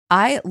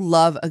I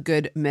love a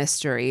good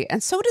mystery,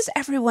 and so does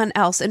everyone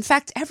else. In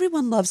fact,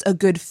 everyone loves a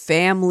good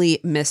family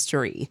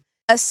mystery,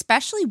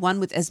 especially one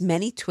with as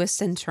many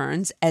twists and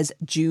turns as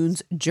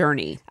June's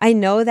Journey. I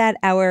know that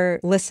our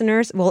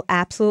listeners will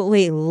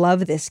absolutely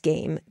love this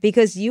game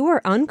because you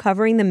are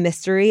uncovering the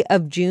mystery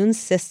of June's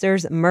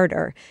sister's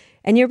murder.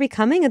 And you're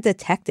becoming a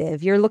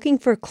detective. You're looking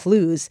for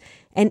clues,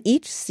 and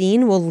each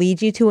scene will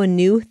lead you to a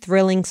new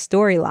thrilling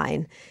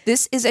storyline.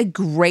 This is a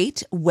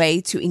great way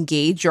to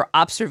engage your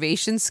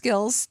observation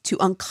skills to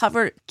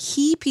uncover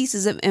key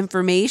pieces of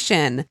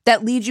information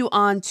that lead you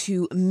on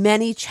to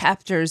many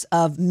chapters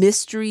of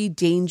mystery,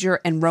 danger,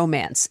 and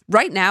romance.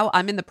 Right now,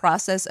 I'm in the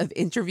process of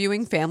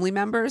interviewing family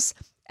members.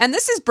 And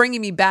this is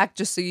bringing me back,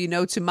 just so you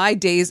know, to my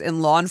days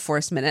in law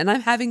enforcement. And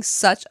I'm having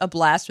such a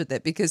blast with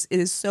it because it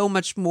is so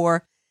much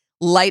more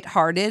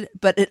lighthearted,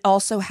 but it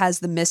also has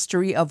the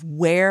mystery of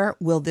where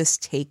will this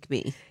take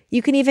me?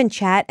 You can even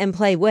chat and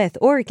play with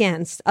or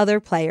against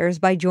other players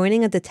by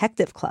joining a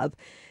detective club.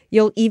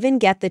 You'll even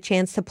get the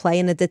chance to play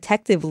in a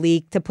detective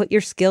league to put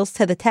your skills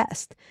to the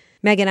test.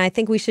 Megan, I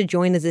think we should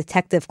join a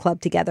detective club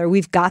together.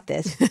 We've got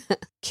this.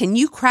 Can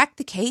you crack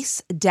the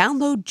case?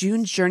 Download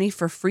June's Journey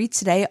for free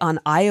today on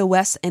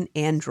iOS and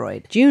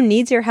Android. June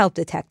needs your help,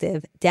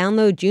 detective.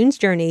 Download June's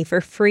Journey for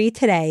free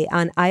today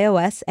on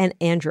iOS and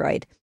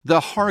Android. The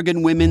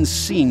Hargan women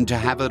seemed to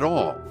have it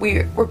all.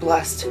 We were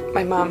blessed.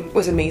 My mom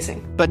was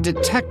amazing. But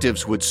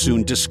detectives would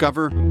soon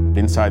discover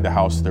inside the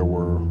house there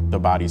were the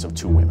bodies of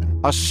two women.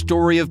 A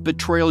story of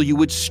betrayal you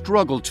would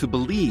struggle to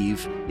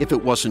believe if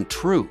it wasn't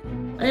true.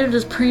 I am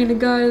just praying to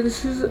God,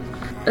 this is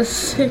a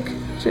sick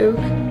joke.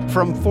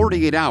 From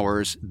 48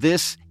 Hours,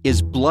 this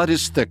is Blood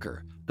is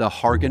Thicker, the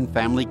Hargan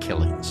Family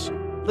Killings.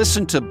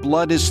 Listen to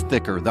Blood is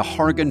Thicker, the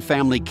Hargan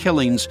Family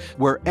Killings,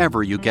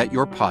 wherever you get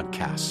your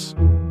podcasts.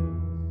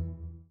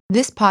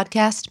 This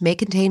podcast may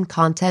contain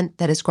content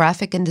that is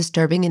graphic and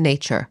disturbing in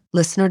nature.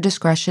 Listener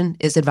discretion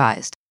is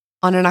advised.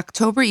 On an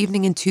October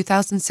evening in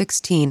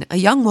 2016, a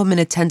young woman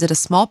attended a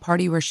small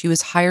party where she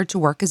was hired to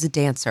work as a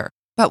dancer.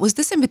 But was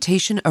this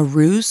invitation a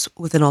ruse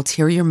with an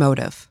ulterior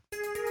motive?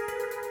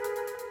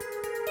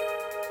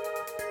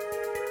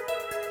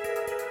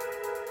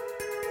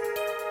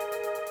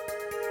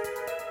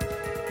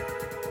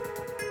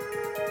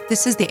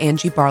 This is the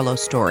Angie Barlow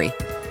story.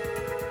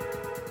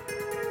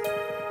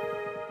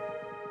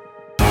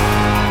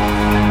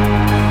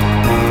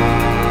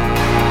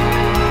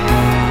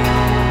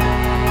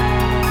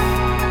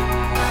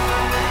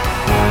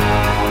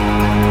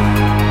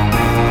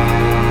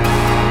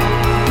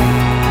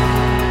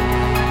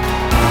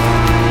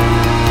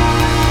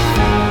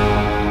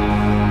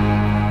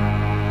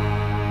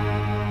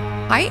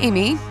 Hi,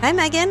 Amy. Hi,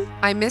 Megan.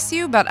 I miss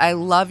you, but I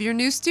love your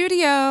new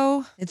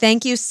studio.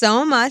 Thank you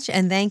so much.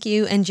 And thank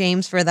you and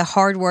James for the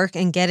hard work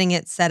and getting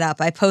it set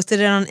up. I posted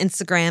it on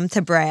Instagram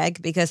to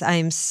brag because I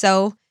am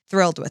so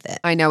thrilled with it.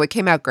 I know, it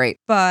came out great.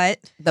 But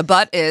the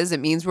but is,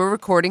 it means we're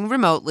recording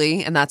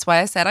remotely, and that's why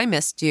I said I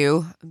missed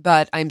you.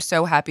 But I'm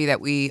so happy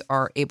that we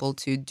are able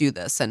to do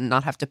this and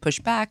not have to push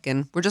back,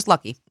 and we're just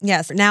lucky.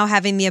 Yes, now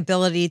having the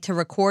ability to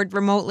record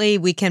remotely,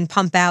 we can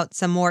pump out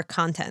some more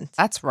content.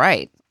 That's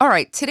right. All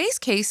right, today's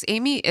case,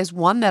 Amy, is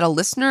one that a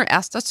listener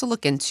asked us to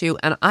look into,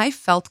 and I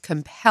felt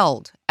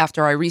compelled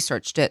after I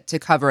researched it to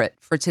cover it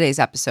for today's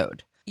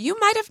episode. You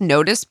might have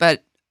noticed,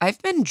 but I've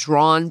been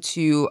drawn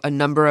to a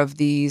number of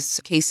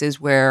these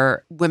cases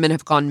where women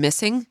have gone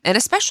missing, and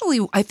especially,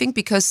 I think,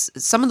 because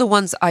some of the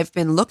ones I've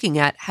been looking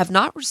at have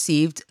not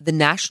received the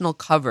national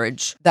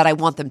coverage that I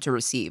want them to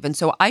receive. And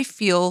so I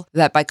feel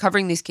that by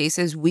covering these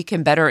cases, we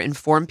can better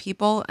inform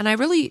people, and I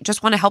really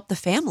just want to help the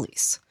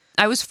families.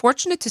 I was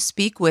fortunate to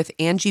speak with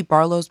Angie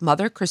Barlow's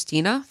mother,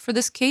 Christina, for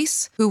this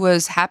case, who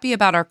was happy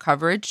about our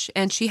coverage,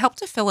 and she helped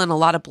to fill in a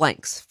lot of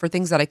blanks for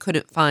things that I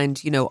couldn't find,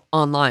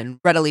 online,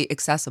 readily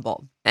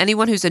accessible.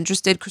 Anyone who's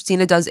interested,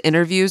 Christina does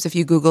interviews. If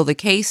you Google the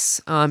case,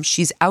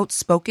 she's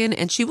outspoken,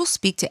 and she will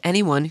speak to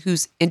anyone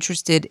who's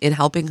interested in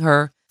helping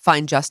her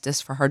find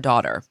justice for her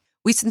daughter.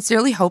 We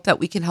sincerely hope that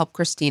we can help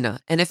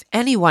Christina, and if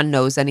anyone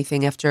knows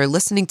anything after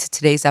listening to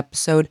today's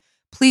episode,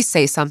 please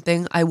say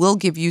something. I will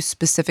give you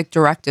specific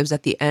directives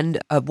at the end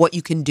of what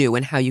you can do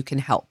and how you can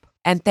help.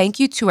 And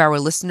thank you to our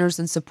listeners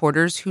and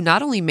supporters who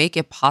not only make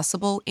it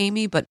possible,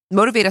 Amy, but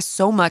motivate us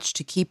so much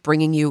to keep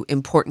bringing you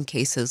important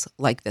cases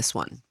like this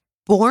one.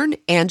 Born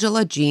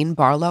Angela Jean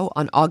Barlow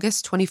on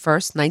August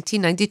 21st,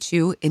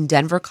 1992 in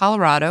Denver,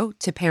 Colorado,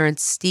 to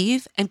parents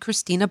Steve and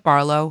Christina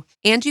Barlow,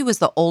 Angie was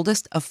the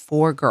oldest of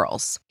 4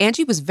 girls.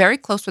 Angie was very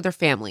close with her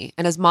family,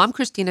 and as mom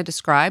Christina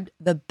described,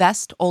 the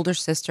best older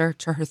sister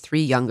to her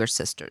 3 younger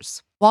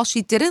sisters. While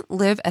she didn't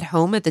live at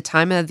home at the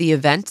time of the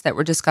event that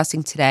we're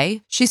discussing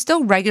today, she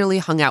still regularly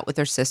hung out with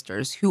her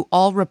sisters, who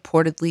all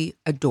reportedly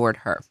adored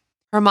her.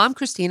 Her mom,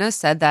 Christina,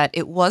 said that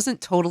it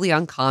wasn't totally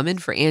uncommon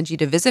for Angie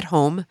to visit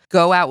home,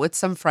 go out with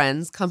some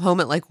friends, come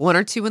home at like 1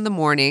 or 2 in the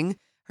morning.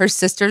 Her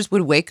sisters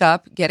would wake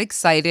up, get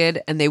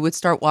excited, and they would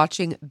start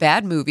watching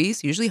bad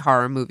movies, usually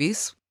horror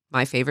movies,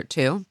 my favorite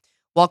too,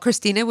 while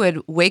Christina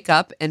would wake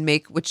up and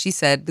make what she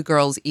said the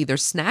girls either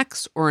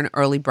snacks or an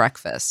early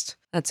breakfast.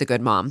 That's a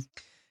good mom.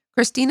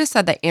 Christina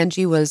said that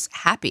Angie was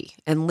happy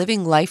and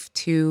living life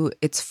to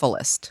its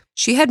fullest.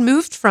 She had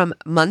moved from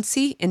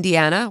Muncie,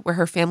 Indiana, where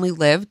her family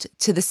lived,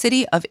 to the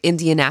city of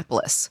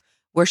Indianapolis,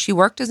 where she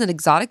worked as an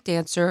exotic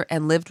dancer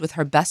and lived with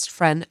her best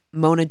friend,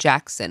 Mona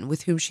Jackson,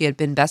 with whom she had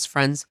been best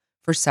friends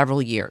for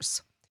several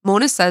years.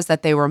 Mona says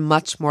that they were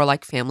much more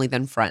like family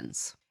than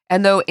friends.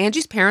 And though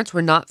Angie's parents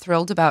were not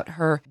thrilled about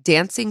her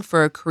dancing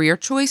for a career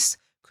choice,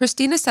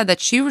 Christina said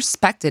that she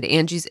respected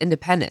Angie's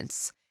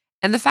independence.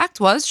 And the fact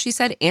was, she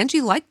said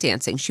Angie liked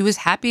dancing. She was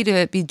happy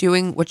to be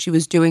doing what she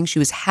was doing. She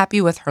was happy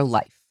with her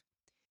life.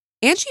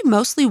 Angie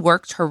mostly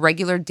worked her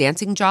regular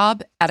dancing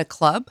job at a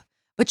club,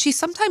 but she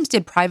sometimes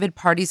did private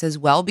parties as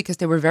well because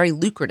they were very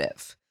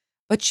lucrative.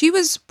 But she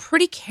was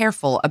pretty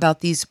careful about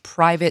these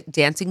private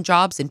dancing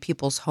jobs in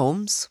people's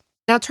homes.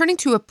 Now, turning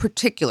to a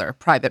particular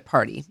private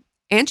party,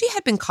 Angie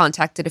had been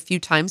contacted a few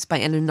times by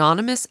an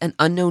anonymous and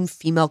unknown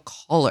female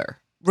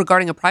caller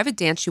regarding a private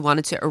dance she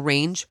wanted to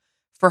arrange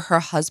for her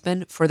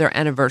husband for their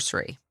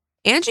anniversary.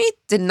 Angie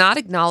did not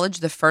acknowledge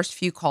the first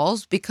few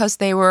calls because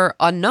they were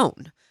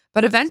unknown,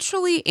 but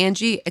eventually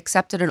Angie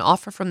accepted an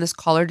offer from this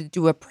caller to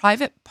do a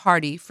private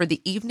party for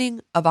the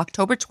evening of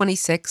October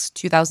 26,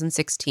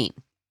 2016.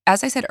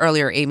 As I said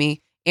earlier,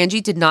 Amy,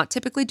 Angie did not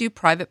typically do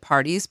private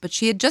parties, but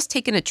she had just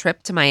taken a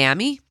trip to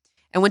Miami,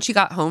 and when she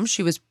got home,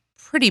 she was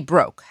pretty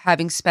broke,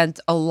 having spent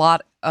a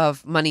lot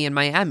of money in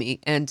Miami.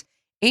 And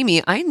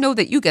Amy, I know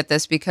that you get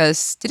this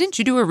because didn't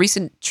you do a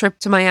recent trip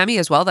to Miami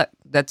as well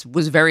that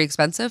was very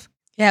expensive?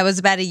 Yeah, it was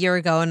about a year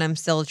ago and I'm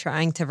still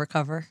trying to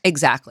recover.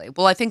 Exactly.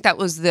 Well, I think that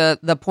was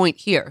the point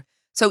here.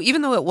 So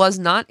even though it was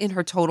not in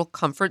her total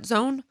comfort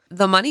zone,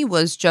 the money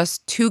was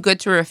just too good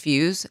to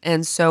refuse.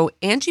 And so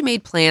Angie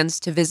made plans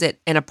to visit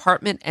an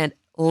apartment at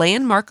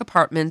Landmark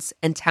Apartments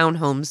and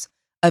Townhomes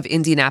of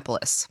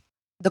Indianapolis.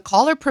 The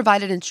caller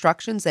provided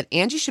instructions that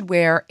Angie should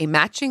wear a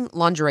matching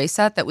lingerie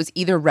set that was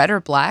either red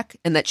or black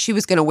and that she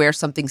was going to wear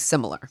something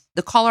similar.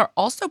 The caller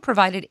also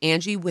provided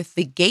Angie with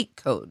the gate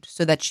code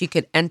so that she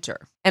could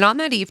enter. And on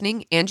that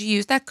evening, Angie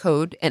used that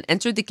code and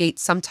entered the gate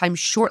sometime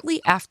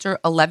shortly after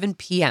 11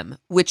 p.m.,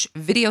 which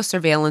video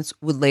surveillance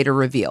would later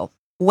reveal.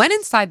 When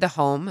inside the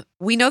home,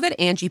 we know that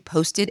Angie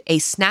posted a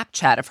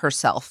Snapchat of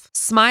herself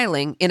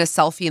smiling in a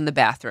selfie in the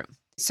bathroom.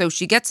 So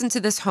she gets into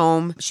this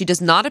home. She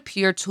does not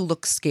appear to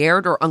look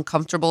scared or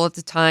uncomfortable at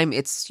the time.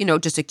 It's,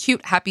 just a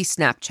cute, happy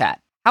Snapchat.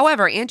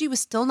 However, Angie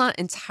was still not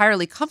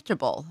entirely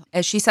comfortable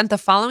as she sent the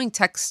following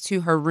text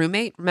to her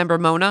roommate. Remember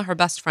Mona, her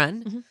best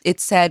friend? Mm-hmm. It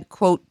said,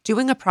 quote,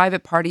 "Doing a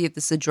private party at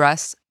this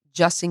address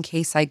just in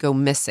case I go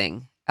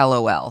missing,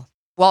 LOL."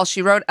 While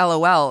she wrote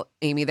LOL,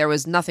 Amy, there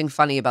was nothing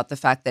funny about the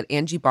fact that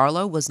Angie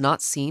Barlow was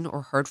not seen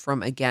or heard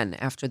from again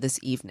after this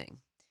evening.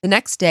 The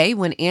next day,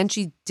 when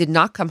Angie did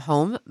not come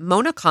home,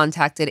 Mona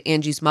contacted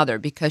Angie's mother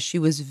because she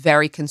was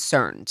very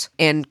concerned.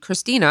 And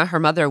Christina, her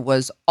mother,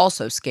 was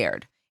also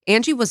scared.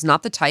 Angie was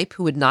not the type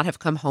who would not have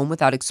come home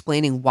without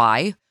explaining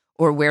why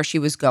or where she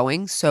was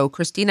going, so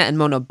Christina and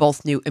Mona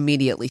both knew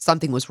immediately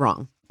something was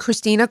wrong.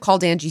 Christina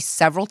called Angie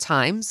several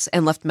times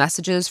and left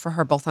messages for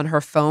her both on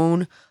her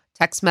phone,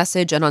 text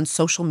message, and on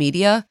social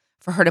media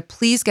for her to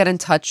please get in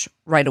touch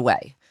right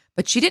away.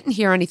 But she didn't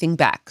hear anything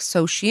back,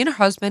 so she and her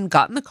husband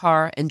got in the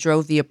car and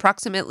drove the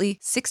approximately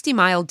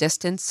 60-mile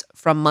distance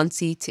from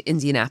Muncie to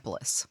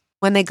Indianapolis.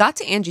 When they got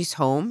to Angie's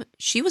home,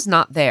 she was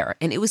not there,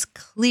 and it was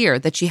clear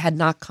that she had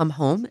not come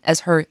home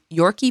as her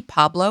Yorkie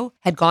Pablo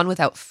had gone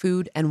without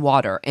food and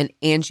water, and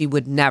Angie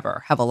would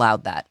never have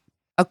allowed that.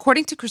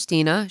 According to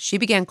Christina, she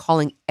began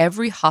calling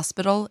every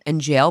hospital and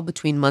jail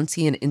between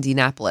Muncie and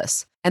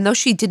Indianapolis. And though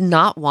she did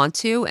not want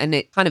to, and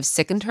it kind of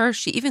sickened her,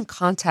 she even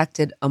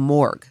contacted a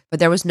morgue, but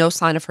there was no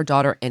sign of her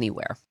daughter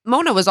anywhere.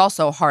 Mona was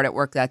also hard at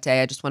work that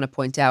day, I just want to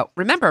point out.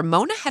 Remember,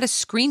 Mona had a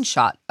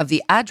screenshot of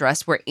the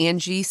address where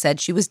Angie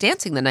said she was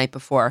dancing the night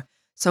before.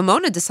 So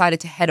Mona decided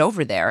to head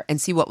over there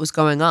and see what was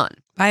going on.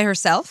 By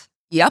herself?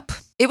 Yep.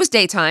 It was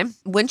daytime.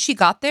 When she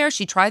got there,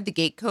 she tried the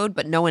gate code,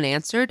 but no one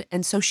answered.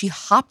 And so she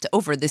hopped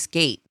over this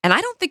gate. And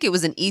I don't think it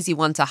was an easy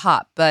one to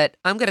hop, but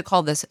I'm going to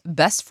call this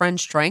best friend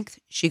strength.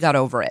 She got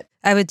over it.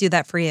 I would do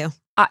that for you.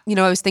 I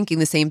was thinking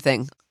the same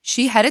thing.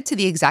 She headed to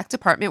the exact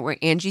apartment where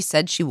Angie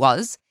said she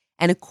was.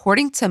 And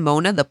according to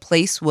Mona, the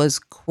place was,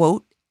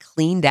 quote,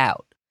 cleaned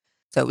out.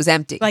 So it was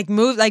empty.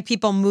 Like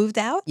people moved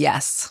out?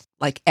 Yes.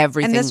 Like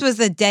everything. And this was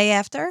the day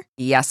after?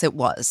 Yes, it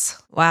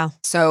was. Wow.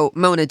 So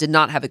Mona did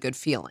not have a good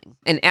feeling.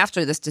 And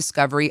after this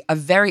discovery, a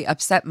very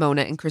upset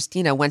Mona and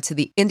Christina went to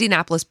the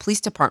Indianapolis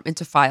Police Department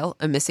to file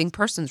a missing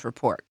persons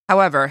report.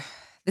 However,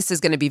 this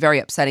is going to be very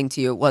upsetting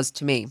to you. It was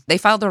to me. They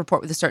filed a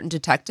report with a certain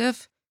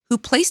detective who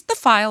placed the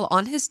file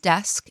on his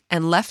desk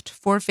and left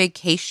for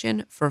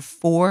vacation for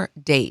 4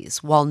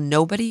 days while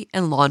nobody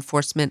in law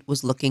enforcement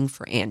was looking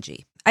for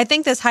Angie. I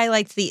think this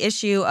highlights the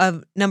issue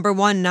of, number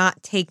one,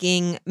 not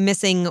taking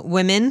missing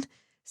women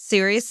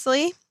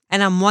seriously.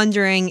 And I'm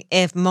wondering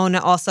if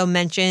Mona also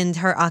mentioned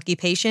her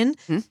occupation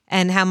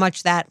and how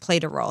much that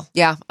played a role.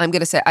 Yeah, I'm going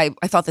to say I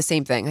thought the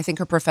same thing. I think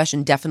her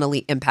profession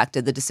definitely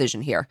impacted the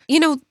decision here.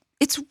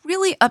 It's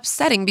really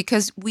upsetting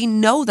because we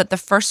know that the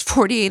first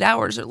 48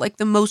 hours are like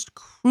the most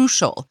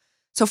crucial.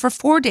 So for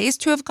 4 days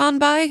to have gone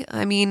by,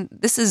 I mean,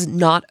 this is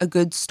not a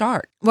good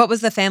start. What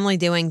was the family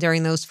doing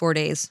during those 4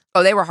 days?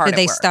 Oh, they were hard Did at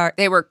they work. start?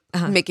 They were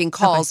making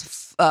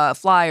calls,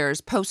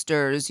 flyers,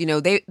 posters.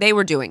 They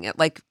were doing it.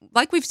 Like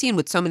we've seen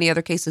with so many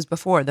other cases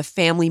before, the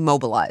family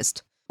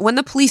mobilized. When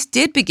the police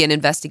did begin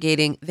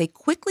investigating, they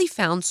quickly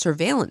found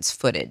surveillance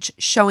footage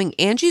showing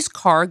Angie's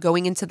car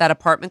going into that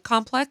apartment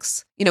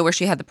complex, where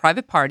she had the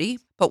private party.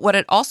 But what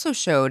it also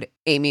showed,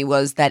 Amy,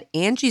 was that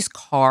Angie's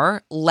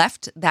car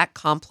left that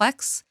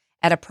complex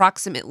at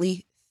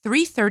approximately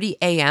 3:30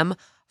 a.m.,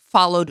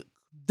 followed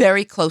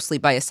very closely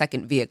by a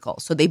second vehicle.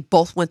 So they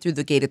both went through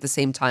the gate at the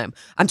same time.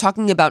 I'm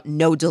talking about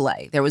no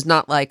delay. There was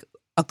not like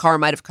a car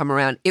might have come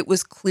around. It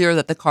was clear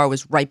that the car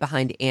was right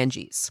behind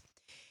Angie's.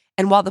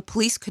 And while the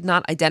police could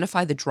not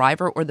identify the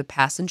driver or the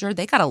passenger,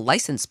 they got a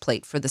license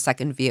plate for the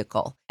second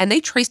vehicle. And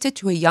they traced it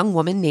to a young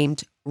woman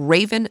named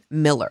Raven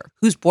Miller,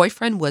 whose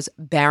boyfriend was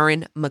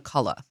Baron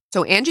McCullough.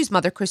 So Angie's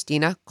mother,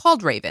 Christina,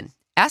 called Raven,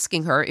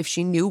 asking her if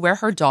she knew where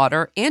her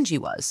daughter, Angie,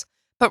 was.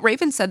 But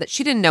Raven said that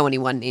she didn't know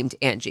anyone named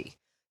Angie.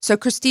 So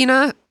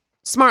Christina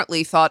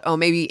smartly thought,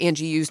 maybe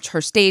Angie used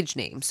her stage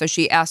name. So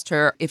she asked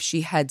her if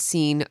she had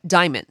seen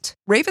Diamond.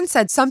 Raven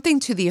said something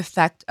to the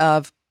effect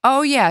of,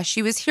 "Oh yeah,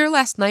 she was here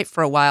last night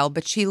for a while,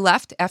 but she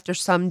left after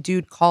some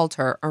dude called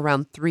her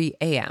around 3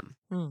 a.m.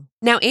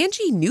 Now,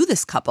 Angie knew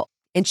this couple,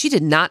 and she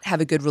did not have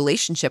a good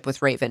relationship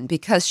with Raven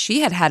because she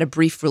had had a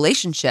brief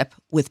relationship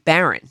with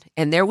Baron,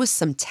 and there was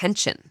some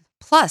tension.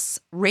 Plus,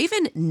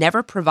 Raven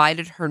never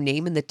provided her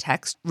name in the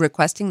text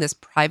requesting this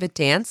private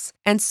dance,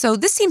 and so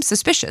this seems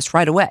suspicious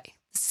right away.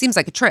 This seems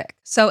like a trick.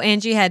 So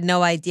Angie had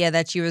no idea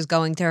that she was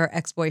going to her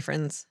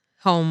ex-boyfriend's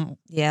home.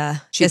 Yeah.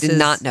 She did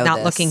not know not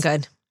this. looking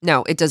good.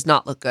 No, it does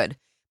not look good.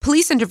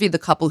 Police interviewed the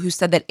couple who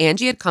said that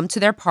Angie had come to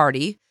their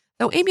party.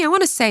 Though, Amy, I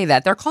want to say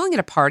that they're calling it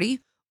a party.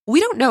 We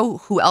don't know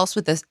who else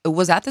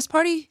was at this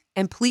party,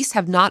 and police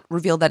have not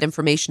revealed that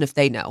information if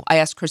they know. I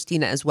asked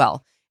Christina as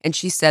well, and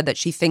she said that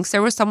she thinks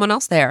there was someone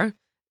else there,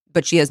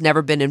 but she has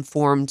never been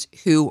informed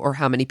who or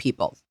how many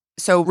people.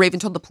 So Raven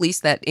told the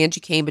police that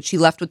Angie came, but she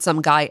left with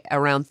some guy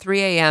around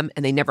 3 a.m.,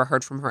 and they never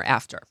heard from her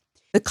after.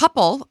 The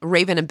couple,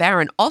 Raven and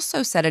Baron,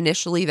 also said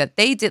initially that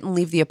they didn't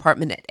leave the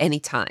apartment at any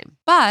time.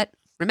 But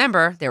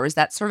remember, there was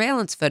that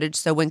surveillance footage.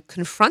 So when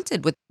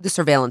confronted with the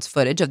surveillance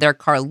footage of their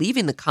car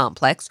leaving the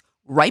complex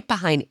right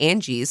behind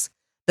Angie's,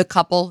 the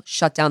couple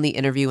shut down the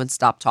interview and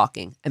stopped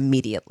talking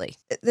immediately.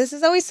 This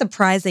is always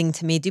surprising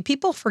to me. Do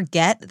people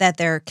forget that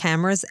there are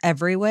cameras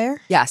everywhere?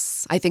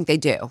 Yes, I think they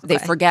do. Okay. They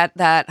forget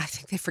that. I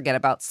think they forget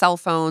about cell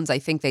phones. I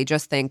think they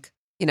just think,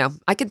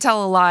 I can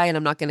tell a lie and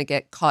I'm not going to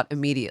get caught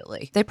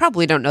immediately. They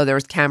probably don't know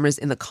there's cameras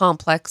in the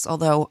complex,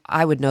 although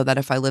I would know that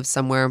if I lived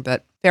somewhere,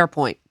 but fair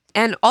point.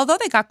 And although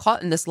they got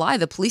caught in this lie,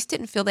 the police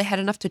didn't feel they had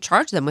enough to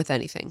charge them with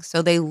anything.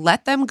 So they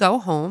let them go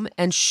home.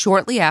 And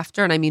shortly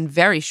after, and I mean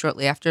very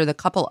shortly after, the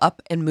couple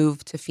up and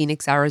moved to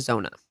Phoenix,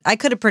 Arizona. I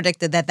could have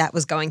predicted that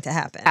was going to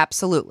happen.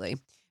 Absolutely.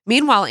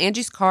 Meanwhile,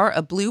 Angie's car,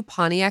 a blue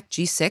Pontiac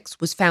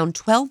G6, was found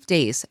 12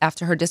 days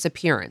after her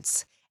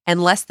disappearance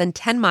and less than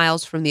 10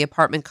 miles from the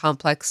apartment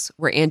complex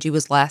where Angie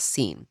was last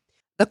seen.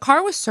 The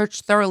car was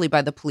searched thoroughly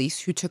by the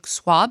police, who took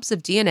swabs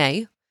of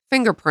DNA,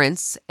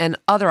 fingerprints, and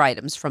other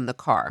items from the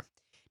car.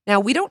 Now,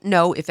 we don't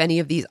know if any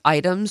of these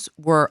items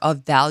were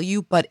of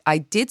value, but I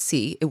did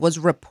see it was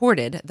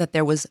reported that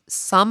there was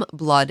some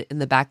blood in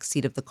the back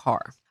seat of the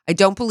car. I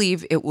don't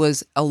believe it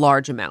was a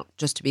large amount,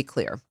 just to be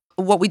clear.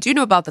 What we do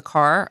know about the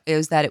car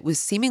is that it was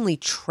seemingly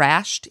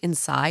trashed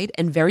inside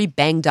and very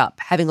banged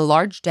up, having a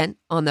large dent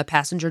on the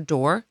passenger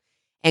door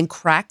and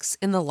cracks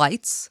in the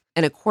lights.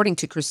 And according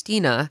to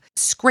Christina,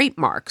 scrape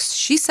marks.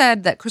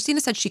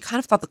 Christina said she kind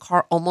of thought the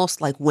car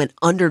almost like went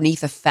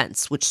underneath a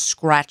fence, which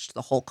scratched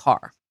the whole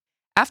car.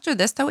 After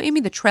this, though, Amy,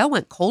 the trail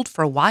went cold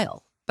for a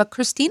while. But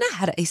Christina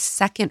had a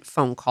second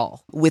phone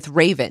call with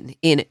Raven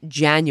in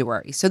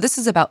January. So this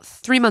is about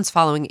 3 months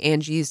following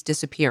Angie's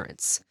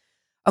disappearance.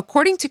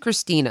 According to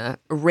Christina,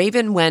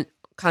 Raven went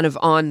kind of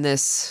on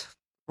this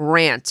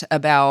rant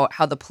about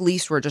how the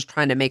police were just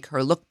trying to make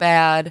her look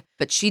bad,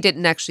 but she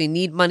didn't actually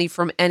need money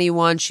from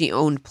anyone. She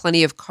owned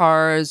plenty of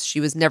cars. She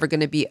was never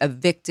going to be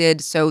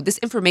evicted. So this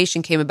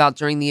information came about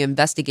during the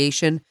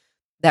investigation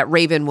that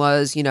Raven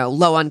was,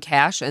 low on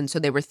cash. And so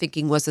they were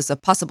thinking, was this a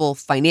possible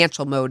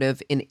financial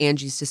motive in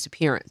Angie's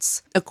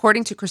disappearance?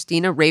 According to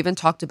Christina, Raven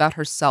talked about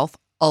herself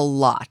a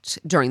lot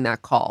during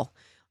that call.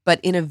 But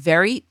in a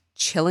very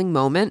chilling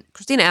moment,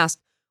 Christina asked,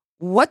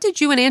 "What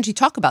did you and Angie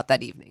talk about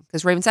that evening?"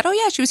 Because Raven said, "Oh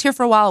yeah, she was here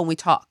for a while and we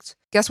talked."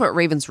 Guess what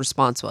Raven's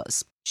response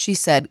was? She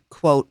said,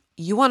 quote,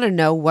 "You want to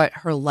know what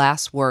her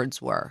last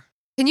words were?"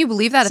 Can you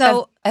believe that?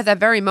 So, at that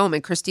very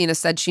moment, Christina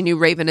said she knew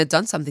Raven had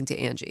done something to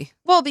Angie.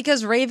 Well,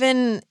 because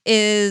Raven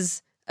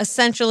is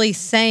essentially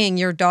saying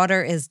your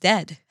daughter is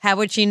dead. How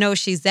would she know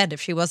she's dead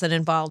if she wasn't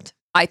involved?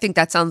 I think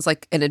that sounds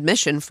like an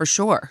admission for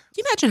sure. Can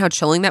you imagine how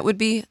chilling that would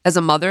be as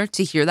a mother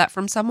to hear that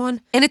from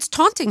someone? And it's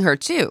taunting her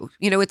too.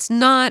 It's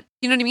not,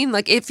 you know what I mean?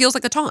 Like it feels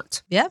like a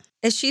taunt. Yeah.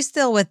 Is she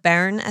still with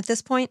Barron at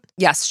this point?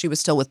 Yes, she was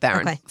still with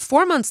Barron. Okay.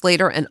 4 months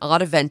later, an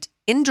odd event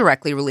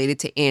indirectly related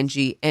to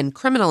Angie and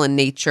criminal in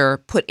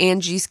nature put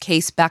Angie's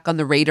case back on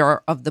the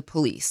radar of the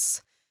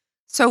police.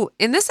 So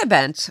in this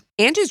event,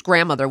 Angie's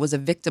grandmother was a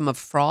victim of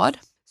fraud.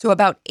 So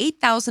about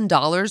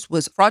 $8,000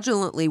 was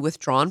fraudulently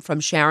withdrawn from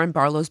Sharon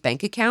Barlow's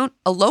bank account.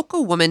 A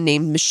local woman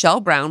named Michelle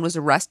Brown was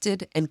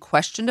arrested and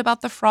questioned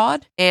about the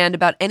fraud and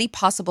about any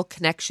possible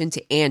connection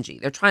to Angie.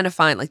 They're trying to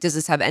find, does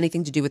this have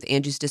anything to do with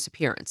Angie's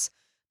disappearance?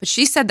 But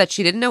she said that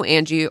she didn't know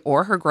Angie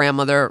or her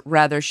grandmother.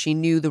 Rather, she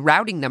knew the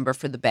routing number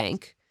for the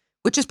bank,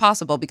 which is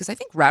possible because I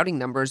think routing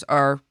numbers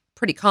are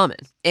pretty common.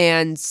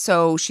 And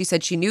so she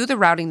said she knew the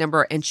routing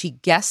number and she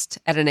guessed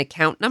at an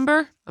account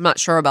number. I'm not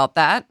sure about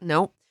that.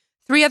 No.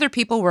 3 other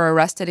people were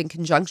arrested in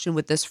conjunction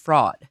with this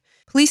fraud.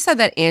 Police said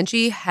that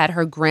Angie had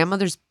her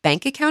grandmother's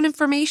bank account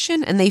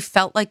information and they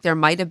felt like there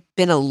might have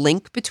been a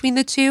link between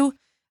the two,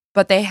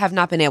 but they have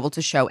not been able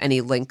to show any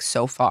link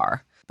so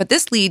far. But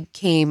this lead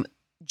came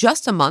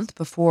just a month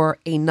before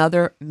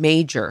another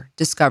major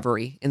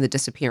discovery in the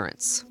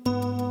disappearance.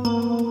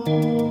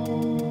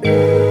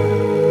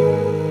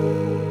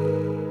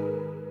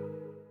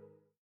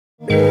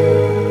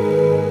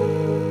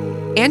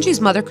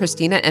 Angie's mother,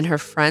 Christina, and her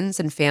friends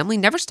and family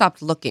never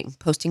stopped looking,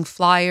 posting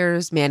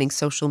flyers, manning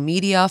social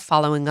media,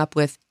 following up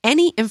with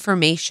any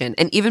information,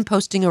 and even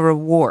posting a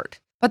reward.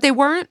 But they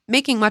weren't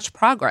making much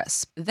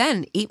progress.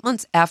 Then, 8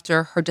 months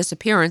after her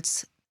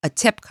disappearance, a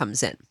tip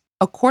comes in.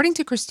 According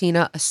to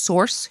Christina, a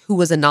source who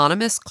was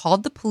anonymous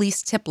called the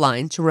police tip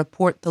line to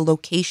report the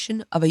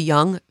location of a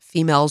young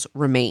female's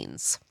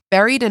remains.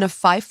 Buried in a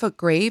 5-foot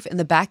grave in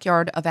the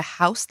backyard of a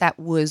house that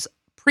was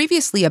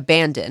previously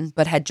abandoned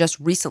but had just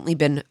recently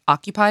been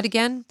occupied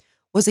again,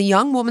 was a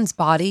young woman's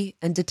body,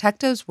 and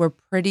detectives were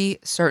pretty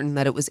certain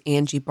that it was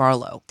Angie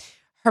Barlow.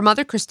 Her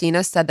mother,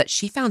 Christina, said that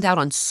she found out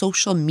on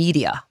social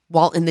media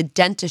while in the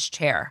dentist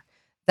chair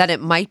that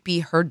it might be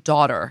her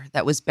daughter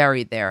that was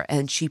buried there,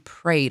 and she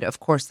prayed, of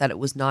course, that it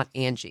was not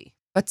Angie.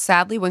 But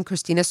sadly, when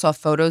Christina saw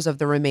photos of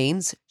the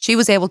remains, she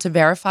was able to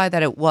verify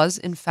that it was,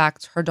 in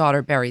fact, her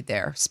daughter buried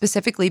there,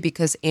 specifically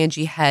because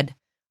Angie had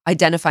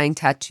identifying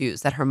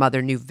tattoos that her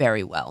mother knew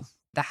very well.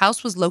 The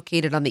house was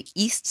located on the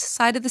east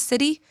side of the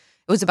city.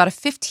 It was about a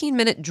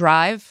 15-minute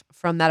drive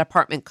from that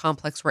apartment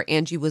complex where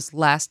Angie was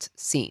last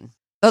seen.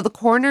 Though the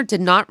coroner did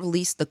not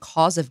release the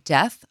cause of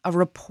death, a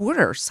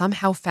reporter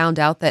somehow found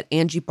out that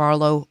Angie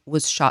Barlow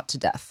was shot to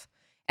death.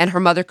 And her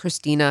mother,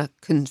 Christina,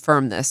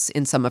 confirmed this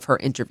in some of her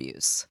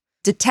interviews.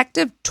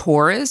 Detective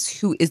Torres,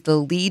 who is the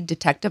lead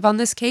detective on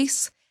this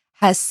case,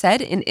 has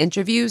said in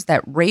interviews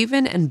that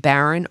Raven and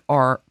Barron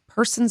are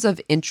persons of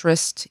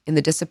interest in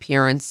the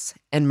disappearance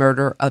and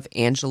murder of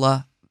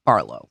Angela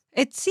Barlow.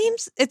 It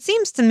seems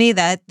to me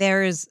that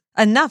there's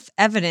enough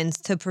evidence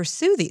to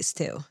pursue these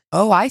two.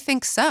 Oh, I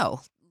think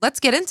so. Let's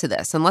get into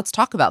this and let's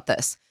talk about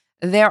this.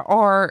 There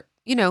are,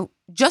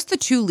 just the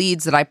 2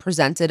 leads that I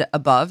presented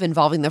above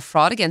involving the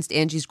fraud against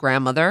Angie's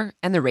grandmother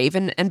and the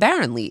Raven and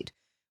Barron lead,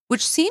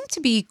 which seem to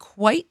be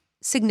quite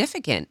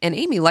significant. And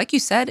Amy, like you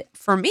said,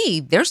 for me,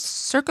 there's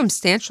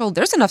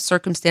enough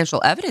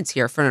circumstantial evidence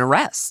here for an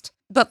arrest.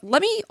 But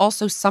let me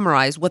also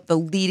summarize what the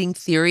leading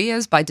theory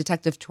is by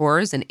Detective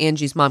Torres and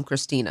Angie's mom,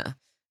 Christina.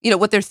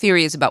 What their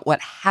theory is about what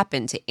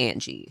happened to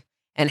Angie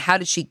and how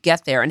did she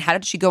get there and how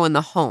did she go in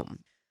the home.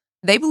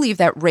 They believe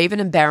that Raven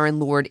and Barron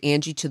lured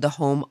Angie to the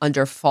home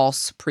under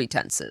false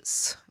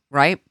pretenses,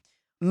 right?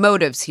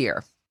 Motives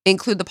here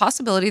include the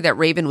possibility that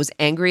Raven was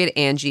angry at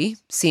Angie,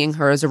 seeing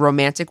her as a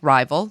romantic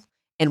rival,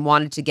 and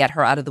wanted to get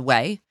her out of the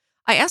way.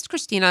 I asked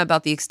Christina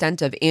about the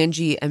extent of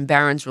Angie and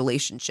Barron's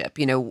relationship,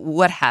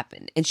 what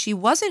happened. And she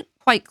wasn't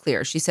quite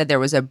clear. She said there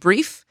was a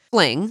brief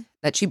fling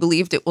that she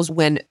believed it was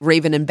when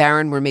Raven and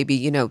Barron were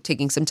maybe,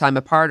 taking some time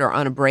apart or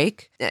on a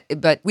break.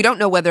 But we don't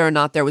know whether or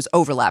not there was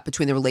overlap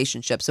between the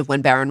relationships of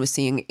when Barron was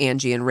seeing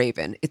Angie and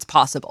Raven. It's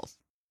possible.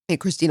 And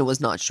Christina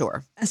was not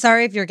sure.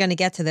 Sorry if you're going to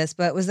get to this,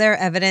 but was there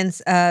evidence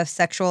of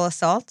sexual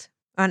assault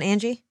on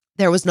Angie?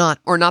 There was not,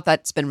 or not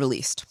that's been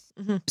released.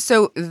 Mm-hmm.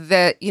 So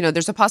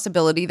there's a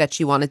possibility that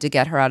she wanted to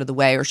get her out of the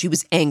way, or she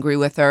was angry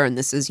with her, and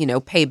this is,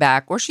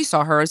 payback, or she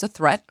saw her as a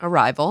threat, a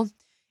rival.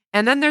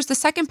 And then there's the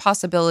second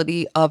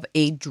possibility of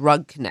a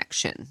drug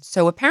connection.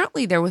 So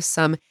apparently there was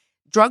some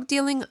drug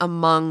dealing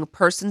among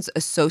persons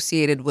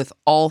associated with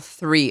all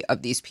 3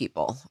 of these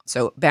people.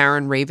 So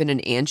Barron, Raven,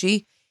 and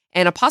Angie.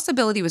 And a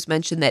possibility was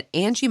mentioned that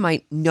Angie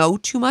might know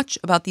too much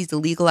about these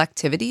illegal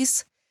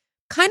activities.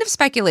 Kind of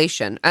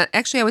speculation.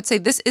 Actually, I would say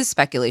this is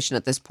speculation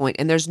at this point,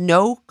 and there's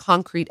no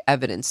concrete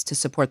evidence to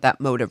support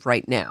that motive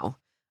right now.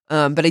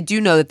 But I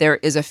do know that there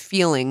is a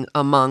feeling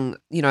among,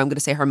 I'm going to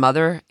say her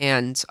mother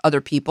and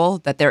other people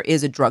that there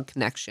is a drug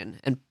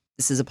connection, and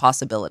this is a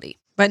possibility.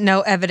 But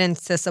no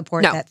evidence to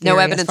support that theory. No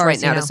evidence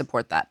right now to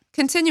support that.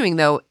 Continuing,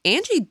 though,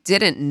 Angie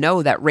didn't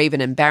know that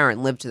Raven and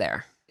Barron lived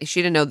there.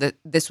 She didn't know that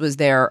this was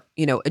their,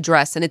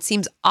 address, and it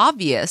seems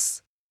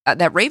obvious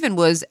that Raven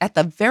was at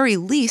the very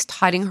least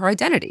hiding her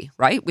identity,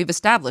 right? We've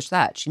established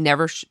that. She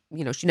never, she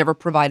never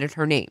provided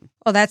her name.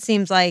 Well, that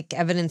seems like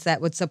evidence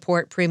that would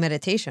support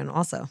premeditation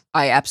also.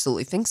 I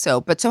absolutely think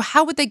so. But so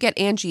how would they get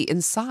Angie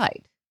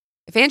inside?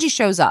 If Angie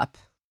shows up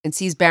and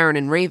sees Barron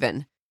and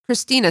Raven,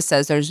 Christina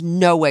says there's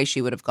no way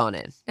she would have gone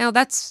in. Now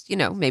that's,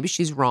 maybe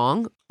she's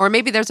wrong, or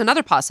maybe there's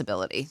another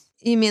possibility.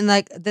 You mean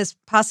like this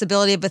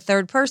possibility of a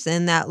third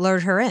person that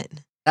lured her in?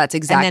 That's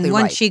exactly right.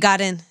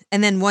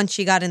 And then once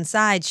she got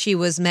inside, she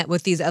was met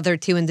with these other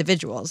two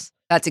individuals.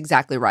 That's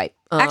exactly right.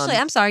 Actually,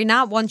 I'm sorry,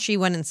 not once she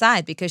went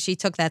inside, because she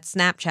took that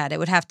Snapchat. It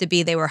would have to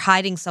be they were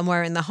hiding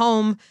somewhere in the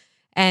home,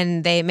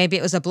 and maybe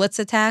it was a blitz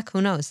attack.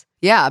 Who knows?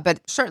 Yeah, but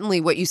certainly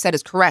what you said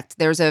is correct.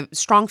 There's a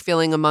strong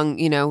feeling among,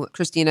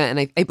 Christina and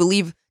I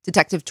believe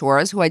Detective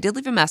Torres, who I did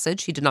leave a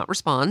message, he did not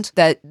respond,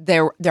 that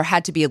there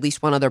had to be at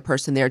least one other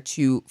person there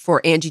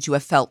for Angie to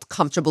have felt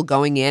comfortable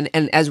going in.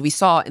 And as we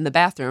saw in the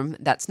bathroom,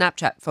 that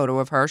Snapchat photo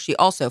of her, she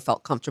also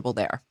felt comfortable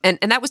there. And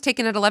that was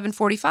taken at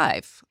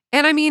 11:45.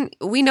 And I mean,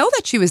 we know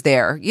that she was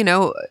there.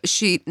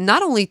 She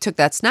not only took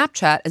that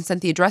Snapchat and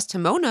sent the address to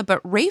Mona, but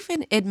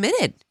Raven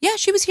admitted, yeah,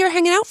 she was here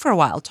hanging out for a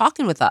while,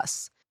 talking with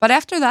us. But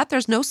after that,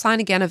 there's no sign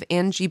again of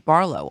Angie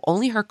Barlow.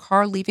 Only her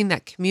car leaving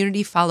that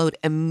community, followed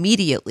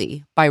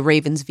immediately by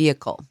Raven's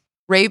vehicle.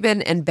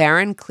 Raven and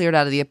Barron cleared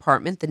out of the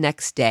apartment the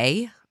next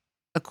day,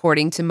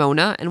 according to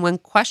Mona. And when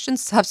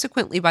questioned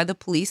subsequently by the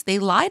police, they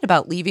lied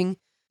about leaving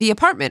the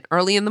apartment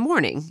early in the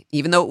morning,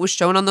 even though it was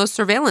shown on those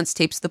surveillance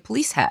tapes the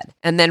police had.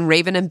 And then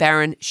Raven and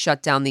Barron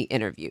shut down the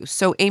interview.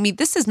 So, Amy,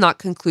 this is not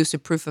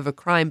conclusive proof of a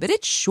crime, but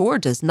it sure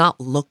does not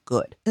look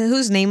good.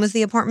 Whose name was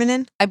the apartment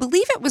in? I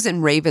believe it was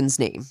in Raven's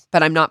name,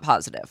 but I'm not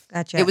positive.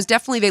 Gotcha. It was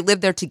definitely, they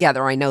lived there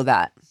together. I know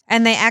that.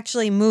 And they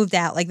actually moved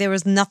out. Like there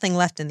was nothing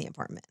left in the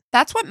apartment.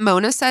 That's what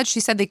Mona said. She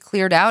said they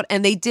cleared out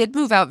and they did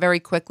move out very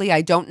quickly.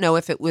 I don't know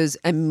if it was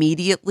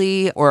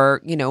immediately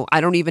or,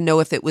 I don't even know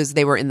if it was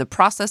they were in the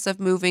process of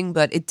moving,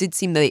 but it did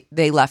seem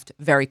they left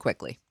very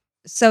quickly.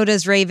 So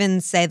does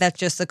Raven say that's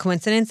just a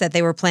coincidence that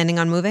they were planning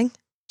on moving?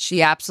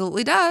 She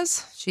absolutely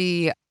does.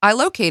 I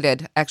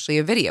located actually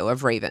a video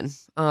of Raven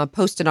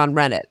posted on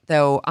Reddit,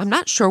 though I'm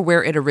not sure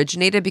where it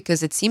originated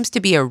because it seems to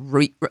be a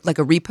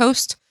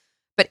repost.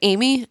 But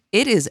Amy,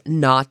 it is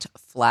not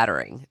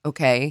flattering,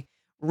 okay?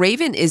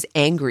 Raven is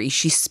angry.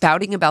 She's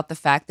spouting about the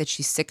fact that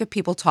she's sick of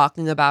people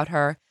talking about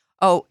her.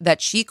 Oh,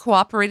 that she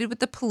cooperated with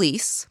the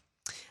police,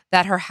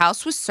 that her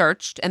house was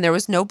searched and there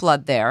was no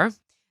blood there,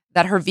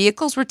 that her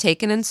vehicles were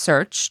taken and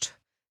searched,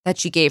 that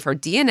she gave her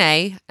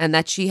DNA, and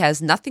that she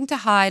has nothing to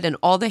hide and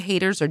all the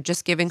haters are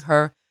just giving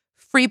her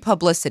free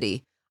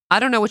publicity. I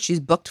don't know what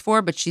she's booked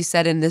for, but she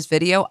said in this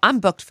video, I'm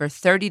booked for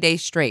 30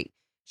 days straight.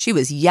 She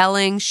was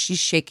yelling. She's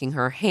shaking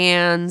her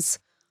hands.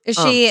 Is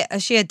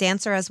she a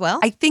dancer as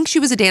well? I think she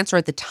was a dancer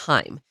at the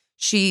time.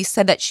 She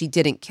said that she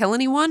didn't kill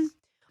anyone.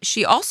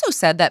 She also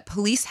said that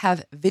police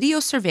have video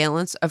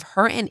surveillance of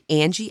her and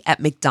Angie at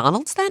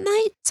McDonald's that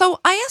night.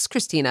 So I asked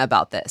Christina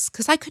about this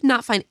because I could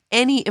not find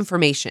any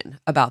information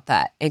about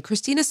that. And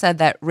Christina said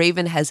that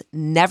Raven has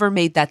never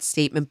made that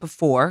statement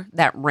before,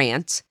 that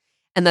rant,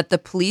 and that the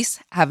police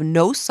have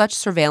no such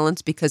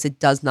surveillance because it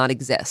does not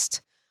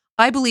exist.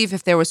 I believe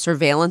if there was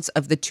surveillance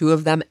of the two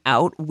of them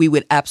out, we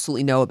would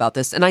absolutely know about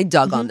this. And I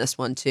dug on this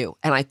one too,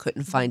 and I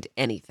couldn't find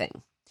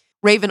anything.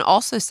 Raven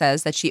also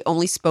says that she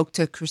only spoke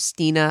to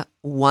Christina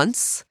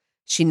once.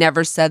 She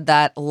never said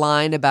that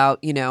line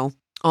about,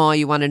 oh,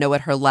 you want to know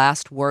what her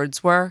last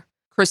words were?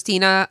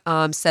 Christina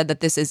said that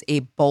this is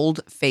a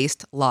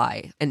bold-faced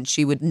lie, and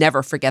she would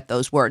never forget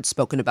those words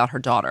spoken about her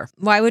daughter.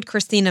 Why would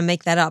Christina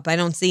make that up? I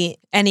don't see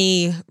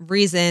any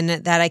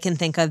reason that I can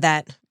think of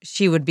that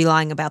she would be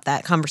lying about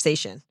that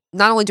conversation.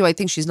 Not only do I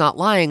think she's not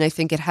lying, I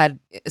think it had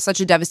such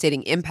a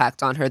devastating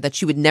impact on her that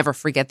she would never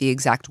forget the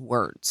exact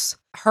words.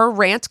 Her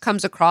rant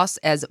comes across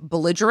as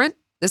belligerent.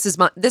 This is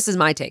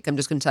my take. I'm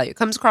just going to tell you. It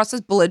comes across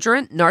as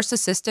belligerent,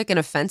 narcissistic, and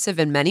offensive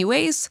in many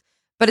ways,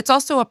 but it's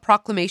also a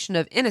proclamation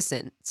of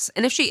innocence.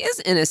 And if she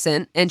is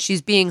innocent and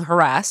she's being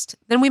harassed,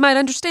 then we might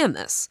understand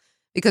this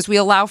because we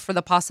allow for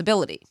the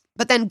possibility.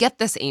 But then get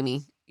this,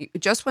 Amy.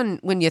 Just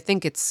when you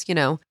think it's,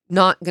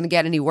 not going to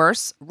get any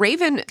worse,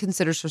 Raven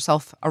considers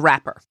herself a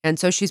rapper. And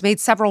so she's made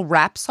several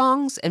rap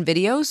songs and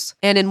videos.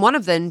 And in one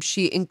of them,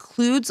 she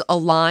includes a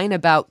line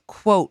about,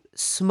 quote,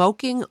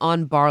 smoking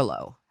on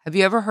Barlow. Have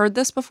you ever heard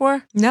this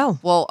before? No.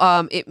 Well,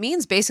 it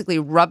means basically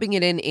rubbing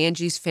it in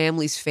Angie's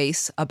family's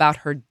face about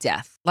her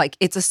death. Like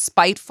it's a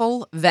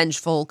spiteful,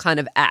 vengeful kind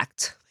of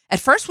act. At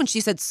first, when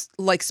she said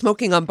like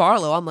smoking on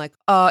Barlow, I'm like,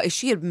 is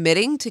she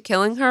admitting to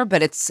killing her?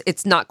 But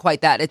it's not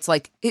quite that. It's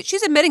like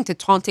she's admitting to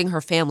taunting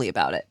her family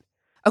about it.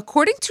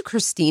 According to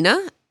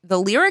Christina, the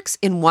lyrics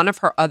in one of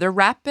her other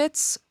rap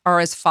bits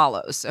are as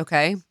follows,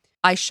 okay?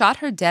 I shot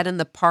her dead in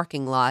the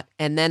parking lot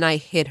and then I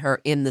hid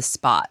her in the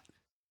spot.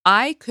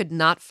 I could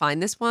not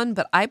find this one,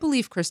 but I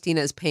believe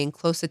Christina is paying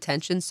close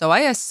attention. So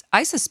I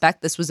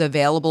suspect this was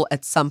available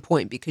at some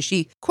point because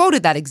she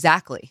quoted that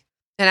exactly.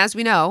 And as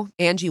we know,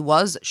 Angie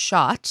was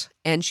shot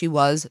and she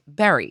was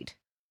buried.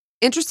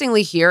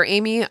 Interestingly here,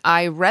 Amy,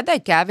 I read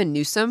that Gavin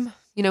Newsom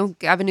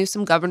Gavin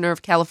Newsom, governor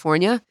of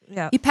California,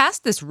 he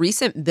passed this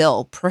recent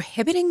bill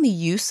prohibiting the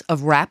use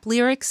of rap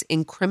lyrics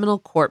in criminal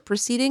court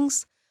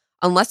proceedings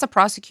unless a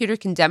prosecutor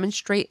can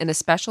demonstrate in a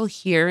special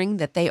hearing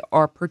that they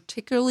are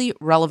particularly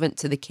relevant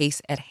to the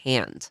case at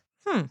hand.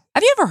 Have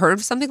you ever heard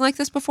of something like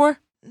this before?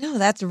 No,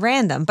 that's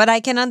random, but I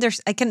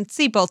can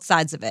see both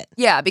sides of it.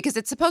 Yeah, because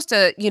it's supposed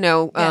to,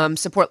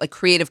 support like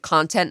creative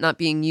content not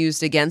being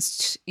used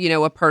against,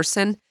 a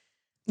person.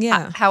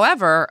 Yeah.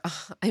 However,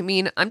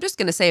 I'm just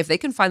going to say if they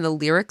can find the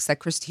lyrics that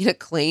Christina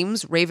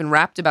claims Raven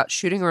rapped about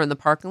shooting her in the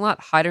parking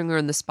lot, hiding her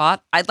in the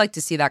spot, I'd like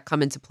to see that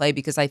come into play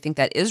because I think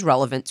that is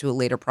relevant to a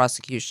later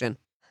prosecution.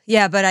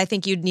 Yeah, but I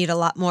think you'd need a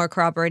lot more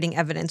corroborating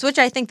evidence, which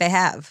I think they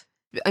have.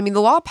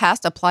 The law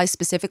passed applies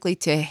specifically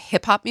to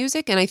hip hop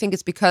music, and I think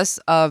it's because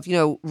of,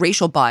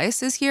 racial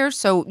biases here.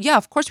 So, yeah,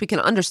 of course, we can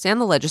understand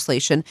the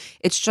legislation.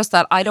 It's just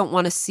that I don't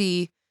want to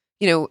see,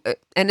 and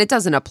it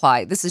doesn't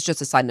apply. This is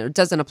just a side note. It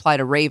doesn't apply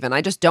to Raven.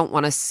 I just don't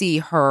want to see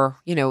her,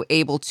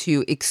 able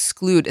to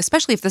exclude,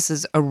 especially if this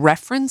is a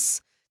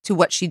reference to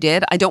what she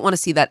did. I don't want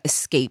to see that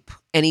escape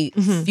any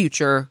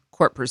future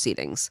court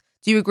proceedings.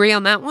 Do you agree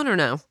on that one or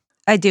no?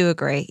 I do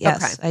agree.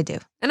 Yes, okay. I do.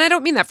 And I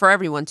don't mean that for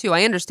everyone, too.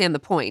 I understand the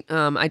point.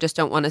 I just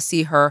don't want to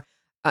see her,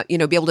 be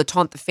able to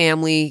taunt the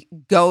family,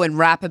 go and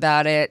rap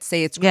about it,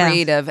 say it's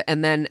creative,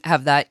 and then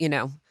have that,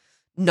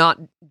 not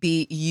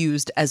be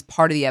used as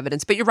part of the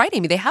evidence. But you're right,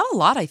 Amy. They have a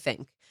lot, I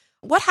think.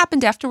 What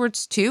happened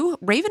afterwards, too?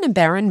 Raven and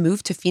Barron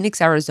moved to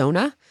Phoenix,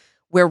 Arizona,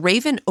 where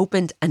Raven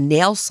opened a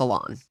nail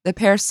salon. The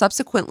pair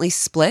subsequently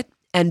split,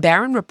 and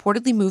Barron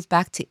reportedly moved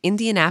back to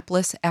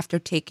Indianapolis after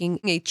taking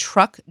a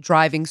truck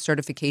driving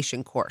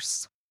certification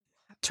course.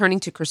 Turning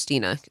to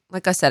Christina,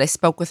 like I said, I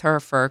spoke with her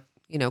for,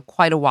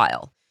 quite a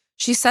while.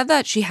 She said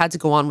that she had to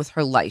go on with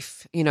her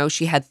life.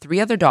 She had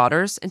 3 other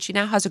daughters, and she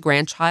now has a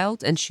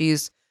grandchild, and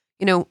she's,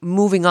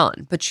 moving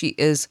on. But she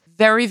is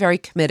very, very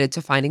committed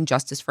to finding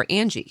justice for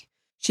Angie.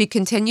 She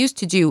continues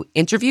to do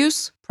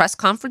interviews, press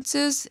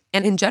conferences,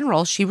 and in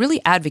general, she really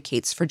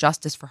advocates for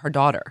justice for her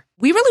daughter.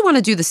 We really want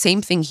to do the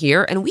same thing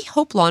here, and we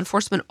hope law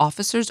enforcement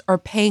officers are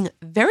paying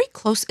very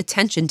close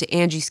attention to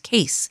Angie's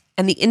case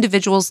and the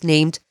individuals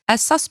named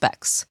as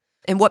suspects.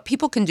 And what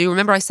people can do,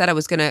 remember I said I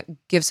was going to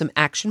give some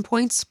action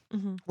points?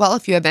 Well,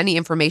 if you have any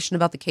information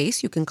about the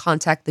case, you can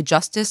contact the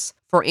Justice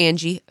for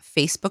Angie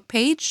Facebook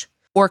page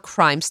or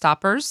Crime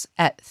Stoppers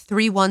at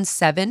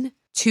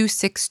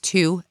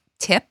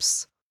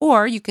 317-262-TIPS.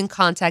 Or you can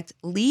contact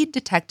lead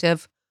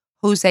detective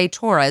Jose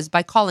Torres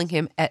by calling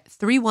him at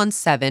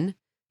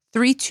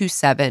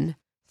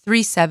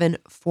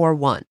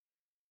 317-327-3741.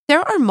 There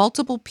are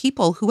multiple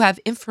people who have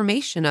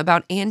information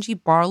about Angie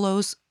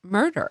Barlow's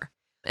murder,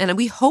 and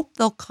we hope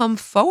they'll come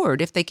forward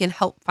if they can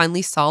help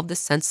finally solve this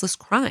senseless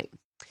crime.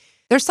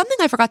 There's something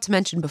I forgot to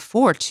mention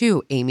before,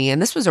 too, Amy,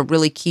 and this was a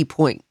really key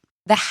point.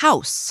 The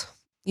house,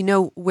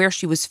 where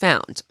she was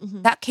found,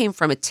 that came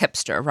from a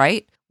tipster,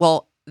 right?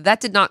 Well,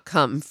 that did not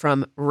come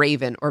from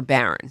Raven or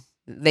Barron.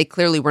 They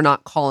clearly were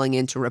not calling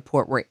in to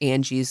report where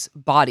Angie's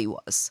body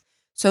was.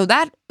 So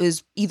that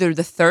is either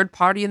the third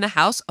party in the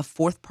house, a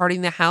fourth party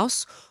in the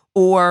house,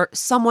 or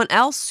someone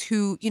else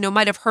who,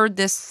 might have heard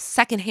this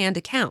secondhand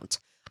account.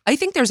 I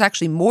think there's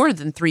actually more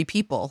than 3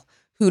 people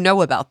who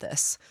know about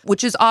this,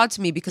 which is odd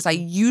to me because I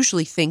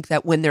usually think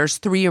that when there's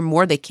 3 or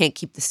more, they can't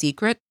keep the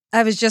secret.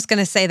 I was just going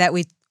to say that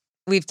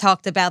we've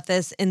talked about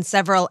this in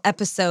several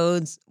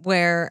episodes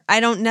where I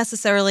don't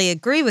necessarily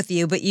agree with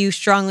you, but you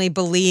strongly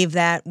believe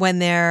that when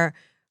there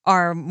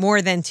are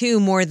more than 2,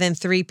 more than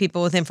 3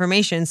 people with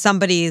information,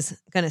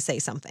 somebody's going to say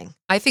something.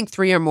 I think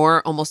 3 or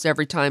more almost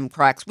every time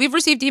cracks. We've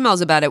received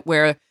emails about it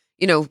where,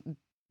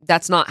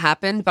 that's not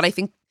happened, but I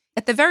think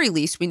at the very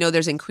least, we know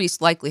there's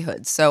increased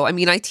likelihood. So,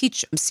 I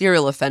teach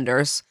serial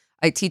offenders.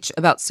 I teach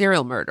about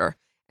serial murder.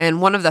 And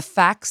one of the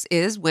facts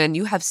is when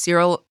you have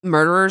serial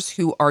murderers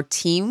who are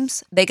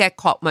teams, they get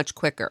caught much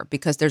quicker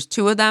because there's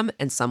 2 of them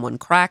and someone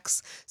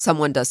cracks,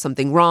 someone does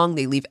something wrong,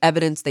 they leave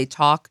evidence, they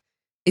talk.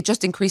 It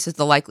just increases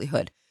the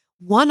likelihood.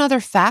 One other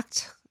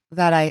fact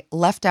that I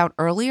left out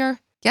earlier,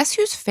 guess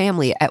whose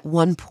family at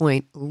one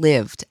point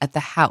lived at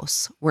the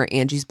house where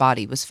Angie's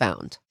body was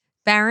found?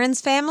 Barron's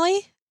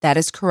family? That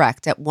is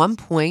correct. At one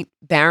point,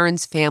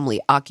 Barron's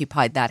family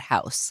occupied that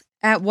house.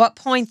 At what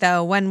point,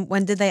 though?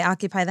 When did they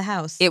occupy the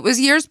house? It was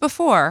years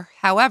before.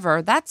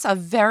 However, that's a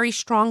very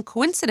strong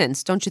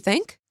coincidence, don't you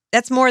think?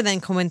 That's more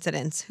than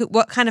coincidence.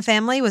 What kind of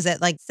family? Was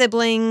it like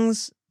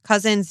siblings,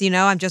 cousins?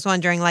 I'm just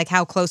wondering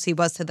how close he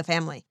was to the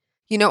family.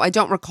 I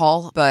don't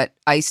recall, but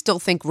I still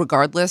think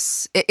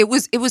regardless, it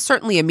was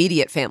certainly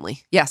immediate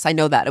family. Yes, I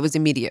know that. It was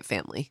immediate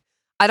family.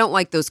 I don't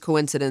like those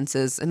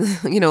coincidences. And,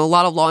 a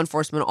lot of law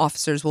enforcement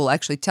officers will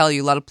actually tell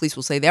you, a lot of police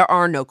will say there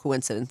are no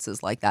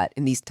coincidences like that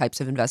in these types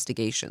of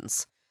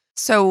investigations.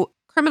 So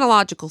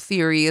criminological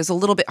theory is a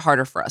little bit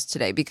harder for us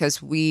today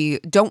because we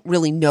don't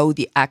really know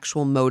the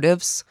actual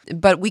motives,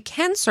 but we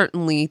can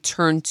certainly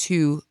turn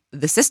to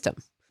the system.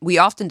 We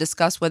often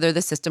discuss whether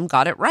the system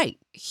got it right.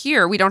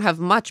 Here, we don't have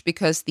much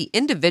because the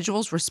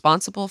individuals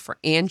responsible for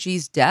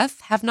Angie's death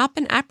have not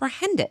been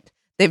apprehended.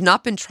 They've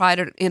not been tried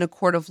in a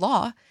court of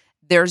law.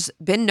 There's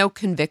been no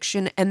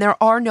conviction and there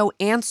are no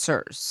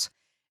answers.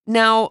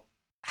 Now,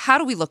 how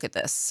do we look at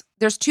this?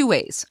 There's two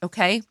ways,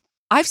 okay?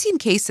 We've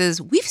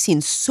seen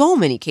so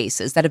many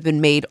cases that have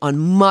been made on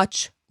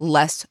much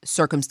less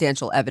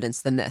circumstantial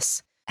evidence than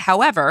this.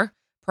 However,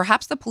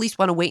 perhaps the police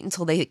want to wait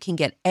until they can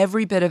get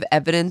every bit of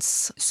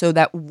evidence so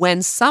that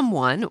when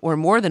someone or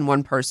more than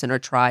one person are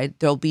tried,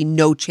 there'll be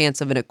no chance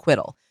of an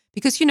acquittal.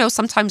 Because,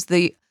 sometimes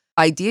the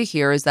idea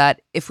here is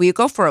that if we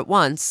go for it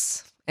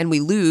once and we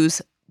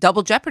lose,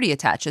 double jeopardy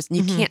attaches and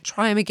you can't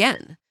try them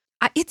again.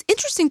 It's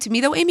interesting to me,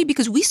 though, Amy,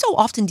 because we so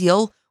often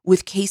deal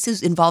with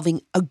cases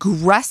involving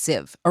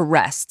aggressive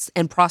arrests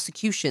and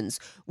prosecutions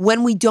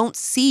when we don't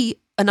see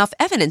enough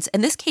evidence.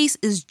 And this case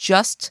is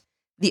just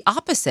the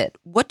opposite.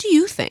 What do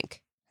you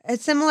think?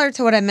 It's similar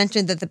to what I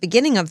mentioned at the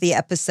beginning of the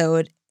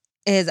episode,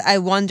 is I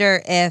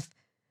wonder if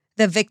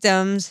the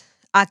victim's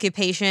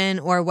occupation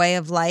or way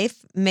of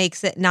life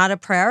makes it not a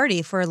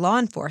priority for law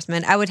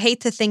enforcement. I would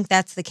hate to think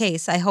that's the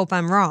case. I hope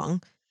I'm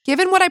wrong.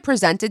 Given what I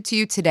presented to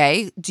you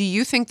today, do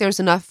you think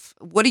there's enough?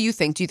 What do you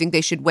think? Do you think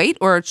they should wait,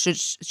 or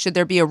should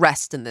there be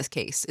arrest in this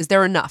case? Is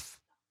there enough?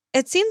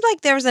 It seems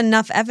like there's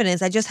enough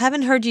evidence. I just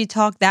haven't heard you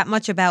talk that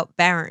much about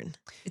Barron.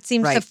 It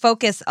seems to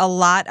focus a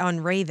lot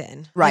on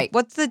Raven. Right. Like,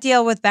 what's the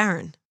deal with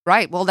Barron?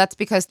 Right. Well, that's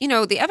because,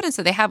 the evidence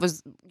that they have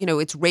was,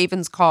 it's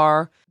Raven's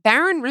car.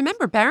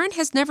 Barron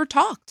has never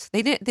talked.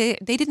 They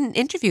didn't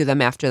interview them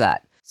after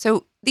that.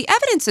 So the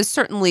evidence is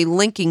certainly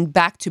linking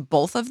back to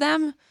both of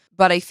them.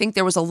 But I think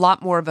there was a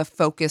lot more of a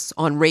focus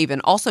on Raven,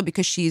 also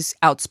because she's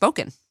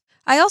outspoken.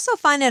 I also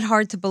find it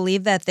hard to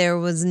believe that there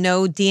was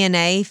no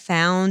DNA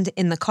found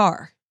in the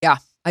car. Yeah,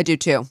 I do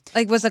too.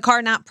 Like, was the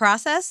car not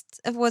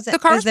processed? The car was there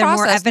processed.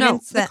 More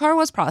evidence? The car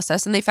was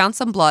processed, and they found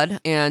some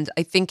blood, and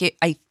I think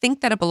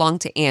that it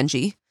belonged to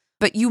Angie.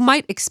 But you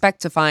might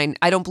expect to find,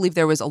 I don't believe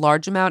there was a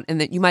large amount, and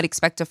that you might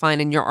expect to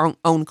find in your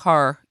own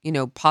car,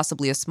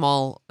 possibly a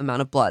small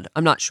amount of blood.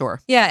 I'm not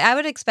sure. Yeah, I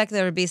would expect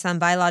there would be some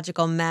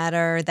biological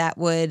matter that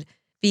would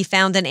be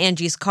found in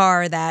Angie's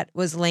car that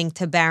was linked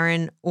to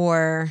Barron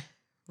or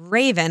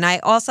Raven.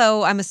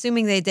 I'm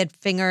assuming they did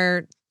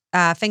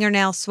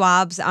fingernail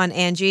swabs on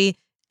Angie.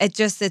 It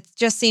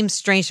just seems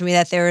strange to me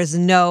that there is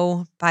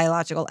no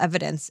biological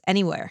evidence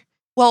anywhere.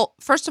 Well,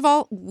 first of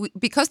all,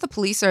 because the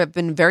police have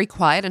been very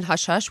quiet and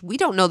hush-hush, we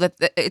don't know that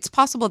it's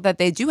possible that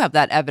they do have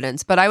that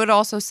evidence. But I would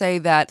also say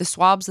that the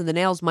swabs and the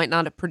nails might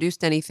not have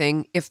produced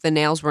anything if the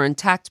nails were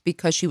intact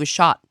because she was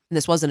shot and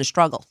this wasn't a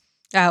struggle.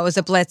 It was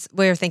a blitz.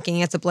 We were thinking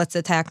it's a blitz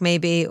attack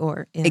maybe,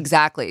 or... Yeah.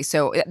 Exactly.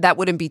 So that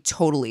wouldn't be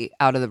totally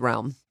out of the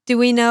realm. Do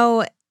we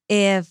know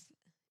if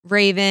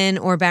Raven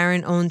or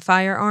Barron owned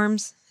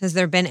firearms? Has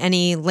there been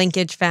any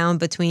linkage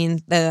found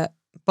between the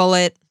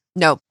bullet?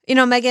 No.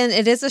 Megan,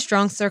 it is a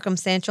strong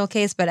circumstantial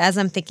case, but as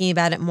I'm thinking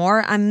about it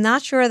more, I'm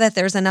not sure that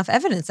there's enough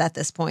evidence at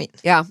this point.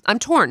 Yeah, I'm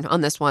torn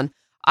on this one.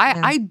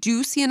 I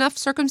do see enough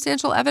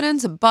circumstantial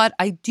evidence, but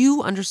I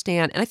do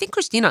understand, and I think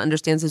Christina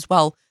understands as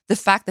well, the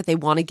fact that they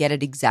want to get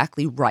it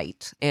exactly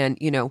right. And,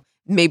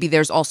 maybe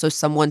there's also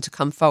someone to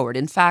come forward.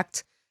 In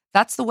fact,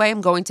 that's the way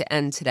I'm going to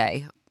end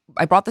today.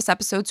 I brought this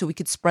episode so we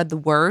could spread the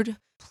word.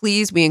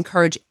 Please, we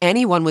encourage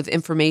anyone with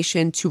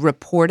information to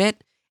report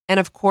it. And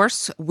of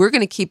course, we're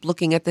going to keep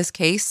looking at this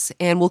case,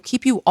 and we'll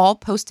keep you all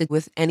posted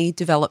with any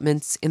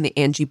developments in the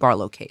Angie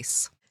Barlow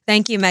case.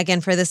 Thank you,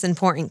 Megan, for this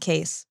important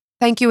case.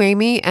 Thank you,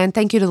 Amy, and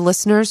thank you to the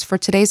listeners for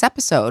today's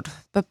episode.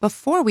 But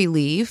before we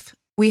leave,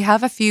 we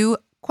have a few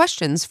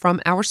questions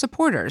from our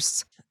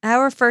supporters.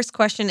 Our first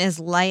question is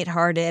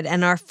lighthearted,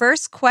 and our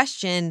first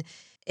question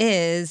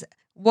is,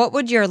 what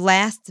would your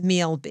last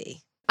meal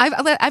be?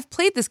 I've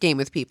played this game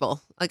with people.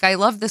 Like, I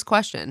love this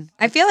question.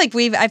 I feel like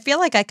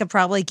I could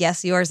probably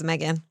guess yours,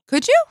 Megan.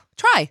 Could you?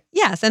 Try.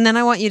 Yes, and then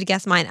I want you to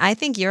guess mine. I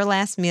think your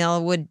last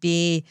meal would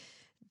be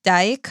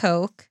Diet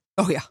Coke.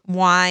 Oh, yeah.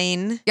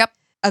 Wine. Yep.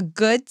 A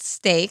good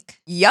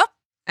steak. Yep.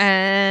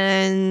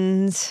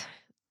 And,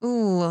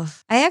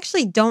 I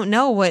actually don't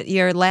know what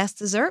your last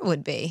dessert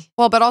would be.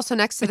 Well, but also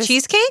next to the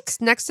cheesecake?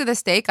 Next to the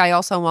steak, I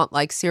also want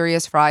like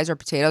serious fries or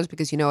potatoes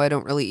because I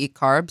don't really eat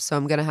carbs, so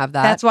I'm going to have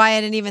that. That's why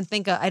I didn't even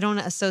I don't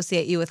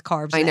associate you with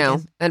carbs. I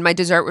know. And my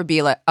dessert would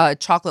be like a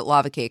chocolate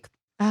lava cake.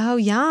 Oh,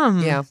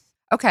 yum. Yeah.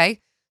 Okay.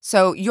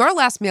 So your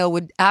last meal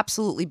would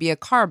absolutely be a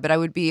carb, but I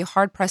would be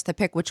hard-pressed to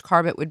pick which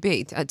carb it would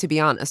be, to be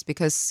honest,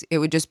 because it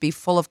would just be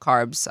full of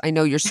carbs. I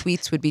know your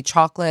sweets would be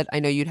chocolate. I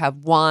know you'd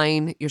have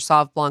wine, your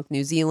Sauv Blanc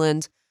New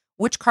Zealand.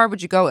 Which carb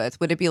would you go with?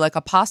 Would it be like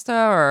a pasta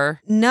or?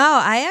 No,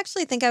 I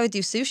actually think I would do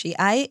sushi.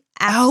 I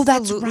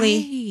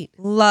absolutely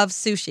love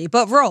sushi,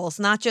 but rolls,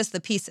 not just the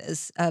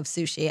pieces of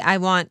sushi. I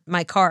want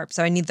my carbs,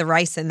 so I need the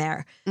rice in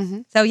there.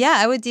 Mm-hmm. So yeah,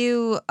 I would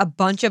do a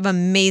bunch of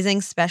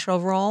amazing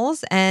special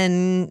rolls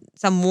and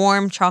some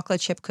warm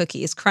chocolate chip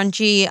cookies,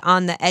 crunchy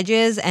on the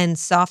edges and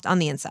soft on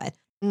the inside.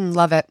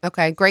 Love it.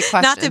 Okay, great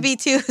question. Not to be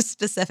too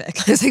specific.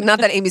 It's like, not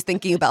that Amy's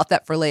thinking about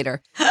that for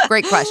later.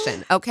 Great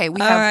question. Okay,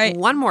 we have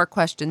one more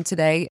question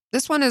today.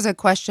 This one is a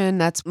question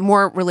that's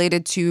more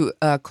related to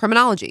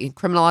criminology,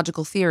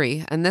 criminological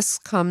theory. And this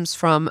comes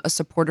from a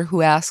supporter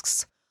who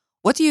asks,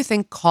 What do you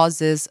think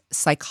causes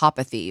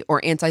psychopathy or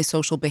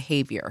antisocial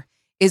behavior?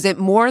 Is it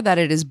more that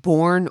it is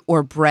born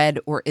or bred,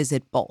 or is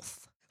it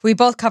both? We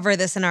both cover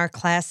this in our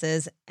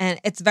classes, and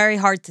it's very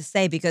hard to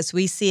say because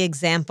we see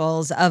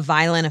examples of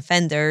violent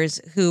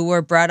offenders who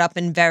were brought up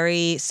in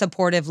very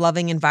supportive,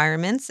 loving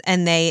environments,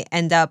 and they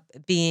end up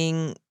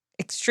being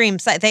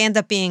they end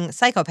up being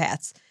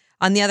psychopaths.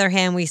 On the other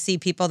hand, we see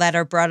people that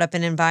are brought up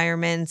in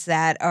environments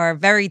that are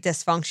very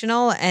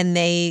dysfunctional, and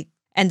they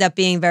end up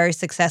being very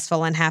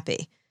successful and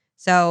happy.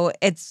 So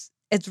it's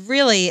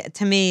really,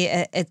 to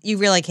me, you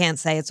really can't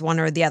say it's one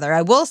or the other.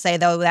 I will say,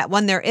 though, that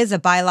when there is a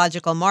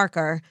biological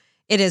marker,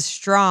 it is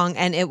strong,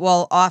 and it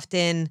will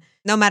often,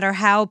 no matter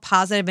how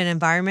positive an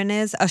environment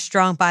is, a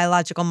strong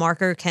biological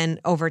marker can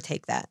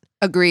overtake that.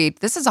 Agreed.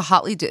 This is a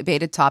hotly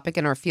debated topic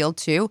in our field,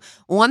 too.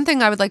 One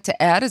thing I would like to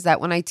add is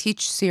that when I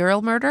teach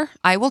serial murder,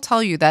 I will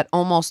tell you that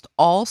almost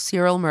all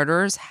serial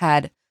murderers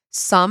had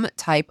some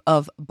type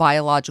of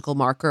biological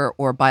marker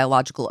or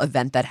biological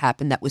event that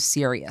happened that was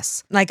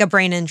serious. Like a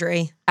brain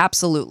injury.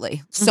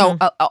 Absolutely. So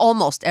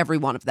almost every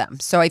one of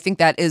them. So I think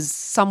that is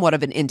somewhat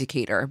of an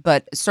indicator,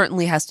 but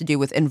certainly has to do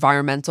with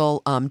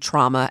environmental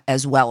trauma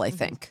as well, I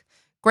think.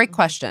 Great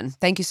question.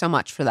 Thank you so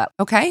much for that.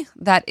 Okay,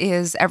 that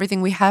is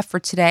everything we have for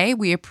today.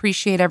 We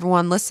appreciate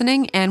everyone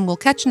listening, and we'll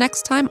catch you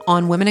next time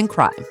on Women in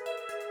Crime.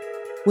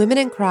 Women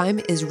in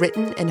Crime is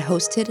written and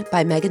hosted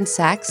by Megan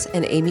Sachs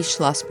and Amy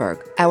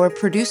Schlossberg. Our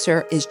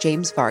producer is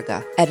James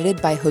Varga,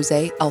 edited by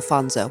Jose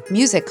Alfonso.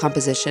 Music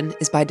composition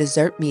is by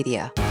Desert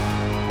Media.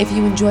 If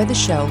you enjoy the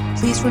show,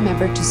 please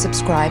remember to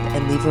subscribe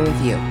and leave a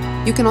review.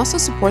 You can also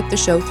support the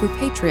show through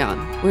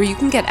Patreon, where you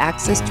can get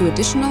access to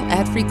additional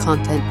ad-free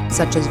content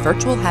such as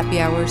virtual happy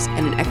hours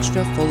and an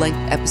extra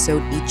full-length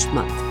episode each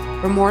month.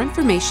 For more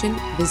information,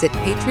 visit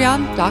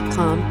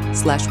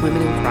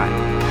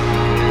patreon.com/womenincrime.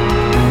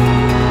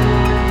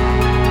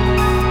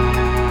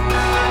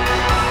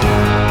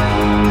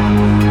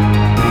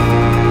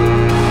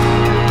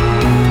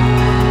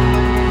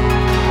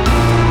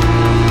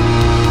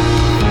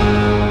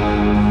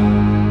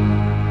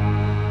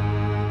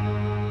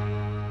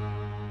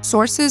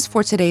 Sources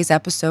for today's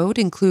episode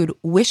include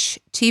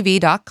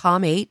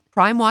WishTV.com8,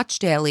 Crime Watch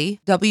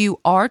Daily,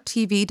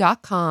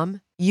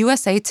 WRTV.com,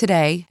 USA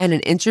Today, and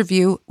an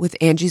interview with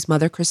Angie's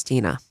mother,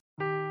 Christina.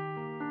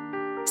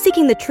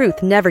 Seeking the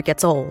truth never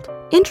gets old.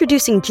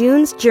 Introducing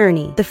June's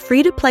Journey, the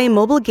free-to-play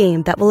mobile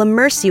game that will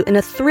immerse you in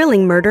a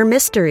thrilling murder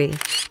mystery.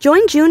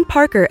 Join June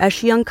Parker as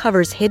she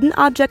uncovers hidden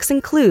objects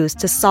and clues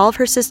to solve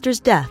her sister's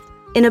death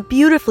in a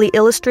beautifully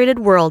illustrated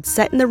world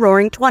set in the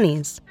Roaring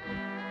 '20s.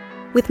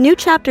 With new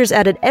chapters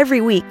added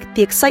every week,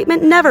 the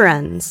excitement never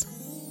ends.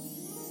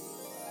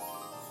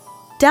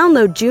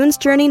 Download June's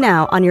Journey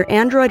now on your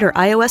Android or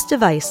iOS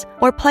device,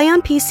 or play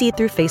on PC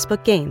through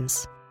Facebook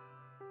Games.